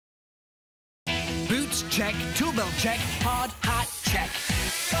Boots, check. Tool belt, check. Hard hat, check.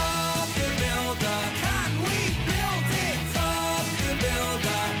 Bob the Builder, can we build it? Bob the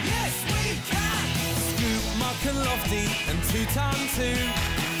Builder, yes we can! Scoop, Muck and Lofty and Two-Ton-Two,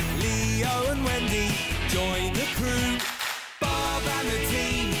 Leo and Wendy join the crew. Bob and the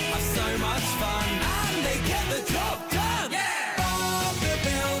team have so much fun and they get the job done! Yeah! Bob the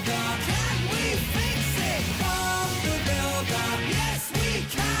Builder, can we fix it? Bob the Builder, yes we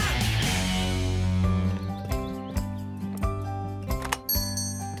can!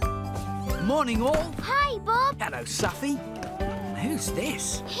 Morning, all. Hi, Bob. Hello, Suffy. Who's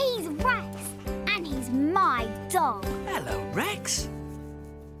this? He's Rex, and he's my dog. Hello, Rex.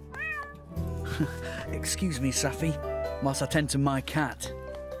 Excuse me, Suffy, whilst I tend to my cat.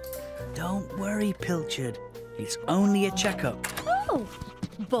 Don't worry, Pilchard. It's only a checkup. Oh,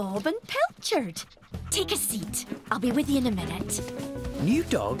 Bob and Pilchard. Take a seat. I'll be with you in a minute. New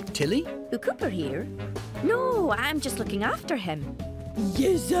dog, Tilly? Who, Cooper here? No, I'm just looking after him.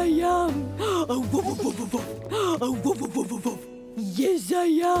 Yes, I am. Oh, woof, woof, woof, woof, woof. Oh, woof, woof, woof, woof, woof. Yes, I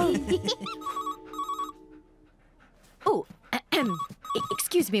am. Oh,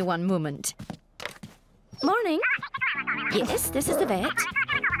 excuse me one moment. Morning. Yes, this is the vet.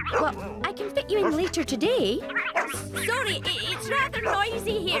 Well, I can fit you in later today. Sorry, it's rather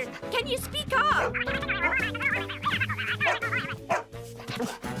noisy here. Can you speak up?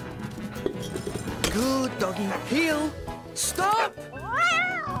 Good doggy. Heel. Stop!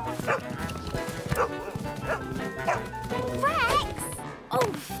 Rex!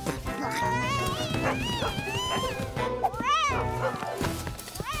 Oh!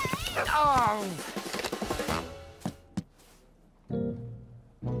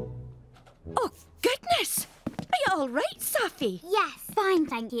 Oh, goodness! Are you all right, Safi? Yes, fine,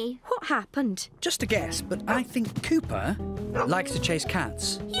 thank you. What happened? Just a guess, but I think Cooper likes to chase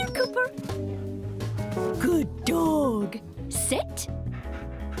cats. Here, Cooper. Good dog. Sit.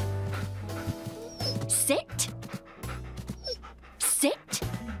 Sit. Sit.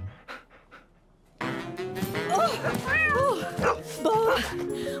 Oh, Bob,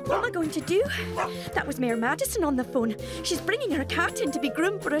 what am I going to do? That was Mayor Madison on the phone. She's bringing her cat in to be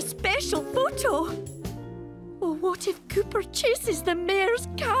groomed for a special photo. Oh, what if Cooper chases the mayor's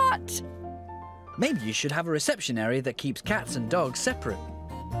cat? Maybe you should have a reception area that keeps cats and dogs separate.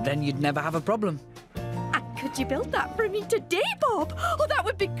 Then you'd never have a problem. And could you build that for me today, Bob? Oh, that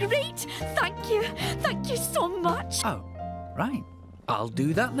would be great. Thank you. Thank you so much. Oh, right. I'll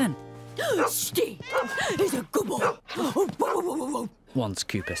do that then. Stay. He's a good boy. Oh, whoa, whoa, whoa, whoa. Once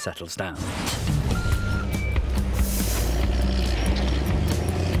Cooper settles down.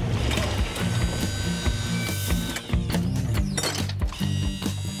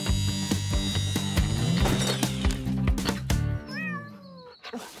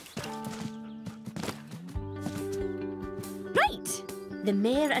 Right. The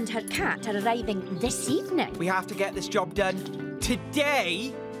mayor and her cat are arriving this evening. We have to get this job done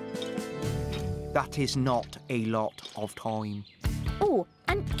today. That is not a lot of time. Oh,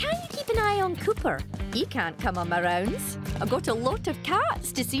 and can you keep an eye on Cooper? He can't come on my rounds. I've got a lot of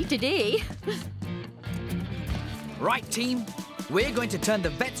cats to see today. Right, team. We're going to turn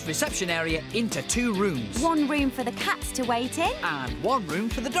the vet's reception area into 2 rooms. One room for the cats to wait in. And 1 room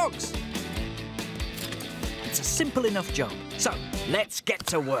for the dogs. It's a simple enough job. So, let's get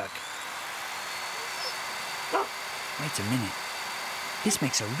to work. Wait a minute. This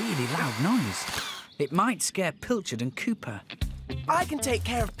makes a really loud noise. It might scare Pilchard and Cooper. I can take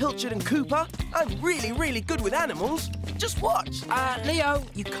care of Pilchard and Cooper. I'm really, really good with animals. Just watch. Leo,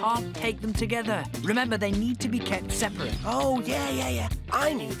 you can't take them together. Remember, they need to be kept separate. Oh, yeah.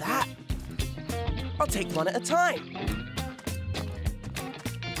 I knew that. I'll take one at a time.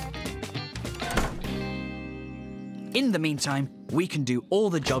 In the meantime, we can do all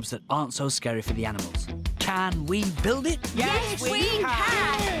the jobs that aren't so scary for the animals. Can we build it? Yes, we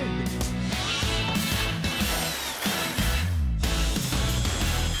can!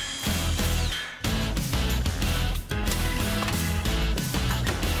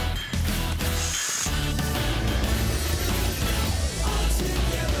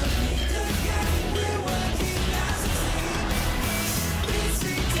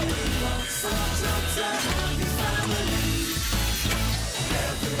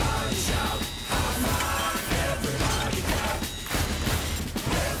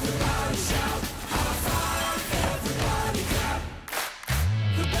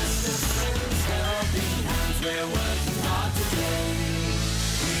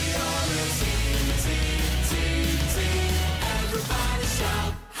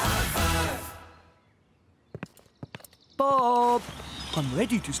 Bob! I'm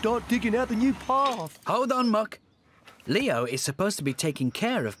ready to start digging out the new path. Hold on, Muck. Leo is supposed to be taking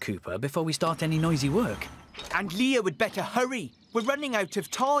care of Cooper before we start any noisy work. And Leo would better hurry. We're running out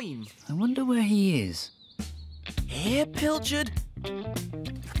of time. I wonder where he is. Here, Pilchard.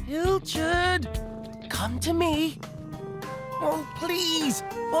 Pilchard! Come to me. Oh, please.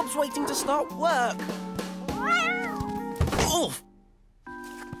 Bob's waiting to start work. Oof!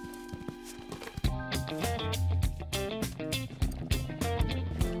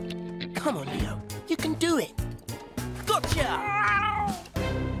 Come on, Leo. You can do it. Gotcha!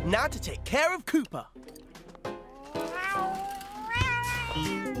 Now to take care of Cooper.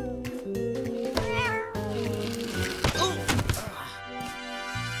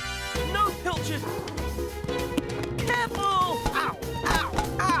 No, Pilchard! Careful! Ow! Ow!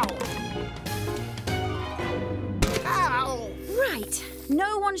 Ow! Ow! Right.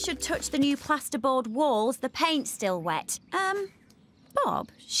 No one should touch the new plasterboard walls. The paint's still wet. Bob,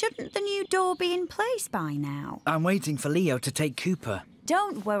 shouldn't the new door be in place by now? I'm waiting for Leo to take Cooper.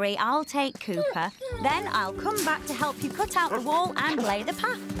 Don't worry, I'll take Cooper. Then I'll come back to help you cut out the wall and lay the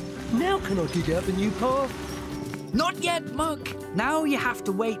path. Now can I dig out the new path? Not yet, Muck. Now you have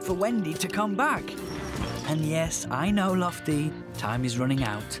to wait for Wendy to come back. And yes, I know, Lofty. Time is running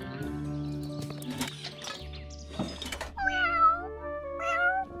out.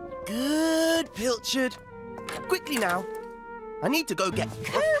 Good, Pilchard. Quickly now. I need to go get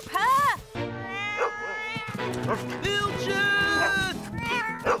Cooper! Pilchard!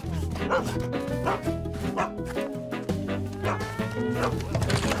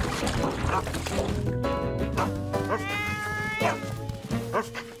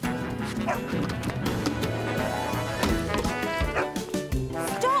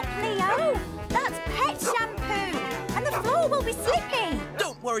 Stop, Leo! That's pet shampoo! And the floor will be slippy!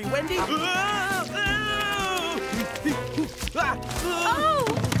 Don't worry, Wendy. Oh!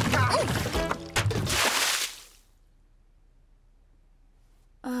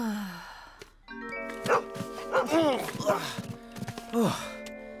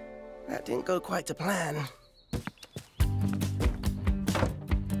 That didn't go quite to plan.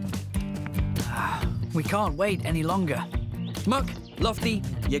 We can't wait any longer. Muck, Lofty,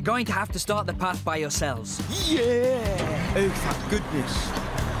 you're going to have to start the path by yourselves. Yeah! Oh, thank goodness.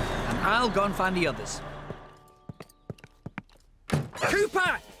 And I'll go and find the others.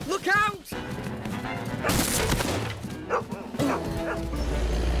 Cooper, look out!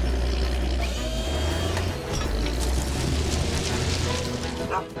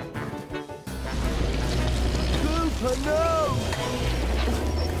 Cooper, no!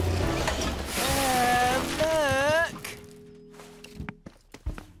 Look!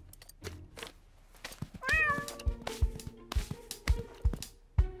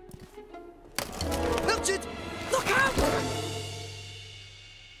 Pilchard, look out!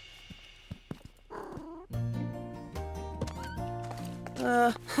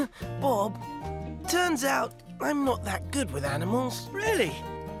 Bob, turns out I'm not that good with animals. Really?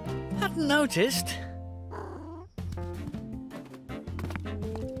 Hadn't noticed.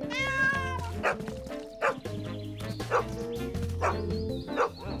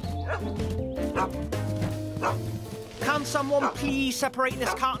 Can someone please separate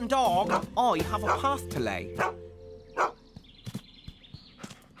this cat and dog? I have a path to lay.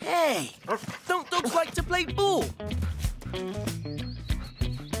 Hey, don't dogs like to play ball?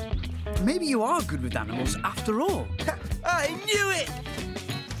 Maybe you are good with animals after all. I knew it!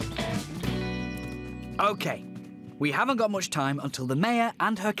 OK, we haven't got much time until the mayor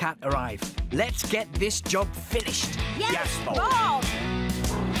and her cat arrive. Let's get this job finished. Yes, Bob. Bob!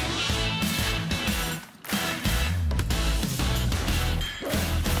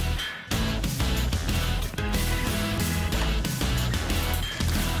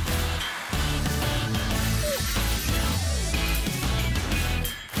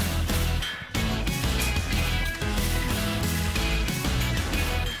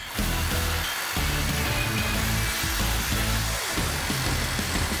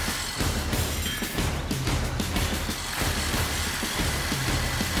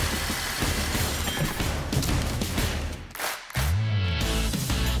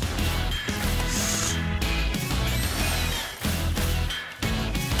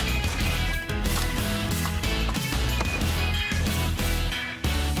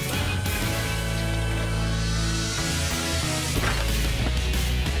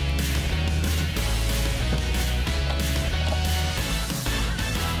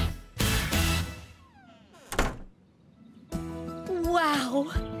 Wow!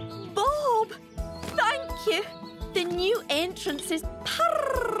 Bob! Thank you! The new entrance is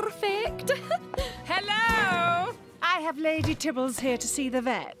perfect! Hello! I I have Lady Tibbles here to see the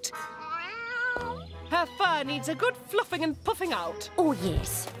vet. Her fur needs a good fluffing and puffing out. Oh,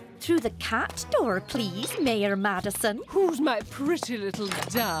 yes. Through the cat door, please, Mayor Madison. Who's my pretty little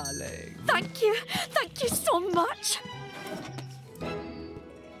darling? Thank you. Thank you so much.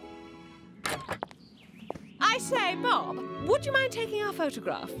 I say, Bob, would you mind taking our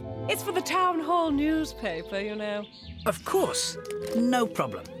photograph? It's for the town hall newspaper, you know. Of course. No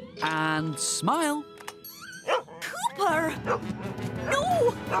problem. And smile. Cooper!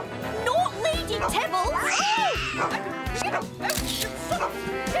 No! Not Lady Tibbles!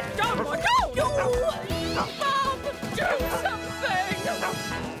 Get down, boy! No! No! Bob, do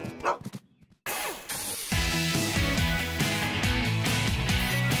something!